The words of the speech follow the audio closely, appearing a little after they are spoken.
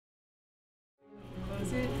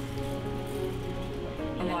was it?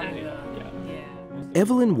 A lot of yeah.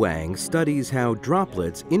 Evelyn Wang studies how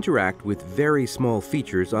droplets interact with very small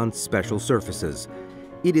features on special surfaces.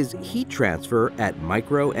 It is heat transfer at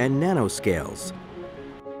micro and nanoscales.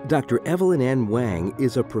 Dr. Evelyn N. Wang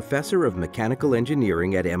is a professor of mechanical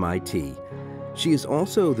engineering at MIT. She is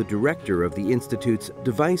also the director of the Institute's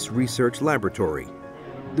Device Research Laboratory.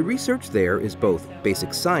 The research there is both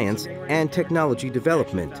basic science and technology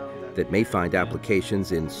development that may find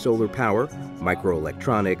applications in solar power,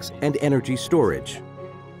 microelectronics, and energy storage.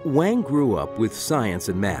 Wang grew up with science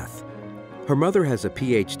and math. Her mother has a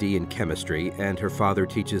Ph.D. in chemistry, and her father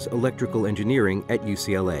teaches electrical engineering at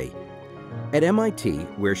UCLA. At MIT,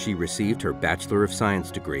 where she received her Bachelor of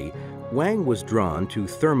Science degree, Wang was drawn to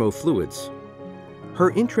thermofluids.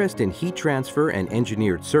 Her interest in heat transfer and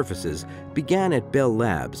engineered surfaces began at Bell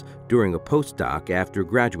Labs during a postdoc after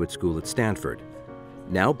graduate school at Stanford.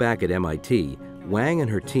 Now back at MIT, Wang and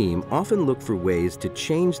her team often look for ways to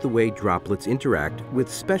change the way droplets interact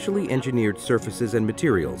with specially engineered surfaces and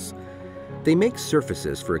materials. They make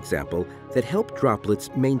surfaces, for example, that help droplets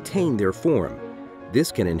maintain their form.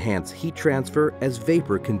 This can enhance heat transfer as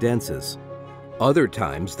vapor condenses. Other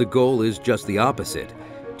times, the goal is just the opposite,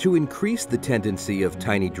 to increase the tendency of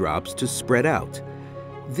tiny drops to spread out.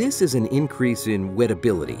 This is an increase in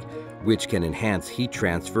wettability, which can enhance heat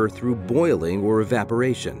transfer through boiling or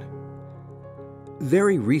evaporation.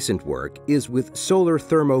 Very recent work is with solar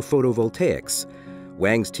thermophotovoltaics.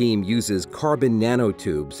 Wang's team uses carbon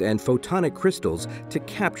nanotubes and photonic crystals to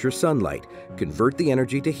capture sunlight, convert the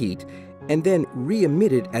energy to heat, and then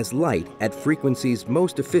re-emit it as light at frequencies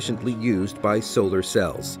most efficiently used by solar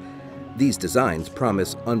cells. These designs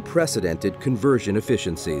promise unprecedented conversion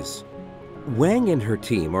efficiencies. Wang and her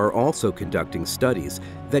team are also conducting studies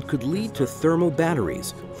that could lead to thermal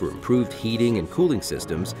batteries for improved heating and cooling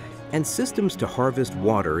systems and systems to harvest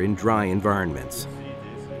water in dry environments.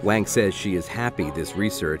 Wang says she is happy this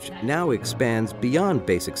research now expands beyond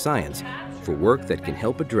basic science for work that can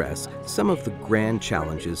help address some of the grand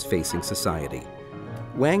challenges facing society.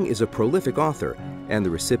 Wang is a prolific author and the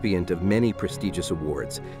recipient of many prestigious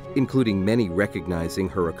awards, including many recognizing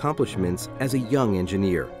her accomplishments as a young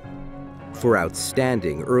engineer. For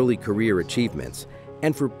outstanding early career achievements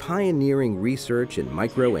and for pioneering research in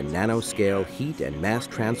micro and nanoscale heat and mass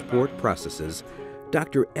transport processes,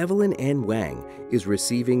 Dr. Evelyn N. Wang is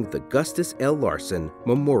receiving the Gustus L. Larson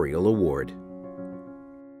Memorial Award.